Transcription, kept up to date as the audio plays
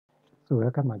So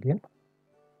welcome again.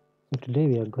 So today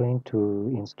we are going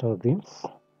to install themes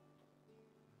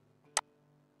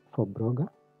for Blogger,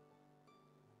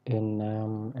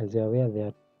 and as you're aware,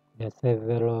 there are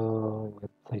several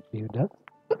website builders.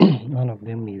 One of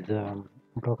them is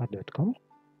blogger.com.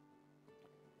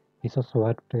 It's also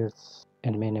WordPress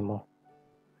and many more.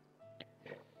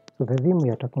 So the theme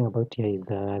we are talking about here is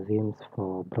themes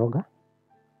for Blogger,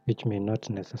 which may not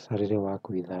necessarily work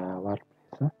with WordPress.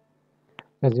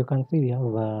 As you can see, we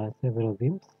have several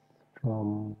themes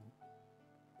from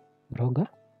Blogger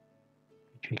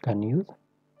which we can use.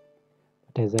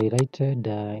 But as I highlighted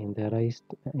in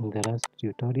the last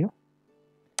tutorial,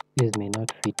 this may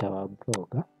not fit our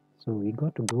Blogger. So we go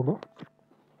to Google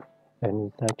and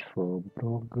we search for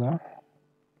Blogger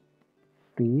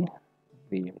free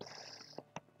themes.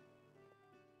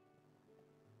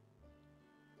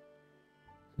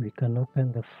 We can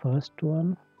open the first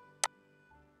one,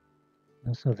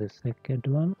 also the second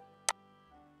one.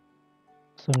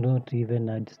 So not even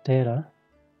add Stella.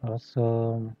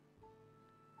 Also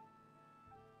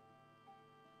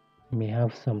may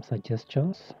have some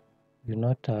suggestions. Do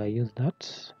not use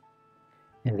that.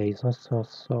 And there is also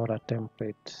Sora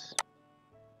template.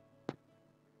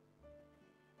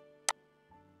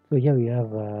 So here we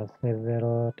have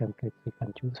several templates we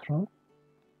can choose from.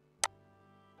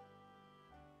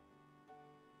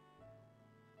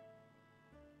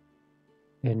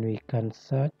 And we can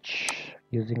search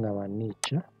using our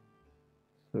niche.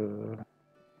 So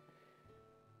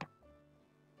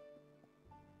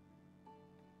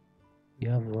we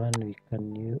have one we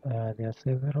can use. There are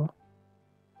several.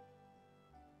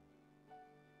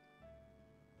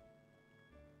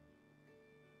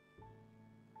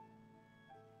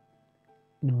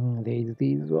 There is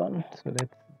this one. So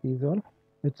that's this one.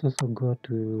 Let's also go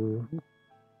to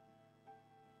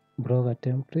Blogger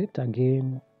template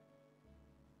again.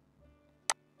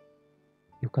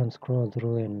 You can scroll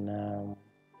through and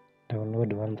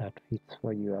download one that fits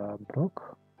for your blog.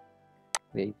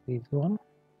 There is this one.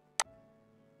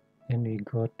 Then we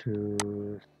go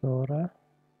to Sora.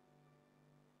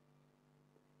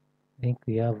 I think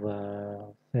we have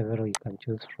several you can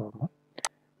choose from.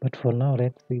 But for now,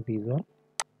 let's see this one.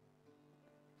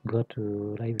 Go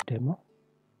to live demo.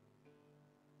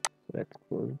 Let's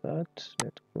close that.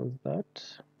 Let's close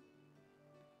that.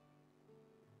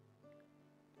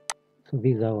 So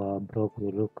this is how our blog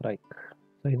will look like.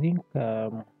 So I think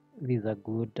this is a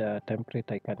good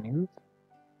template I can use.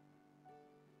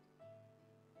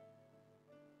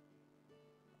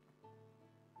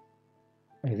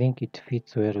 I think it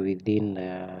fits well within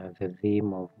the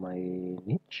theme of my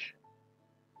niche.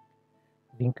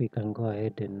 I think we can go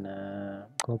ahead and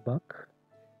go back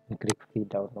and click free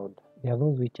download. There are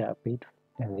those which are paid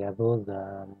and there are those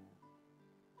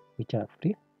which are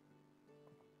free.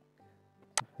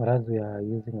 For us, we are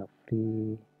using a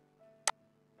free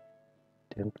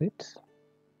template.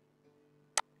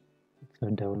 It's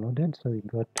not downloaded, so we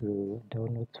go to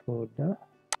downloads folder,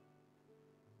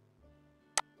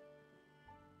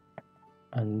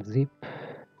 unzip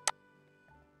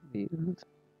these.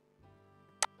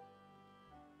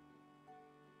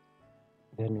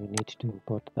 Then we need to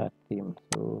import that theme.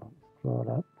 So scroll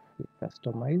up, we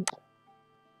customize,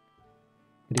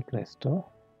 click restore,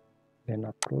 then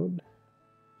upload.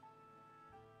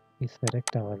 We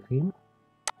select our theme.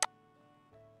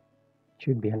 It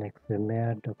should be an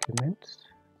XML document.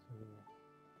 So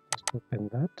just open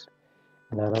that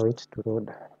and allow it to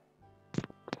load.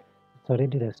 It's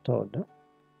already restored.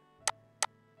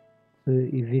 So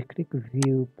if we click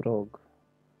view blog,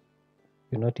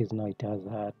 you notice now it has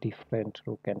a different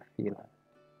look and feel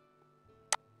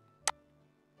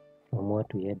from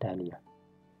what we had earlier.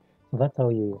 So that's how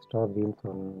you install themes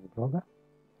on Blogger.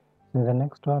 So in the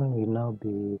next one, we'll now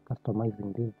be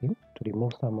customizing these themes to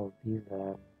remove some of these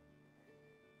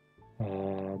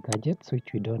gadgets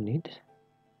which we don't need,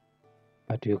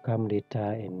 but will come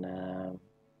later in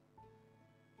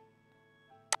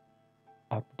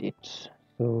update.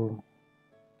 So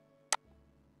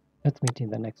let's meet in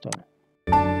the next one.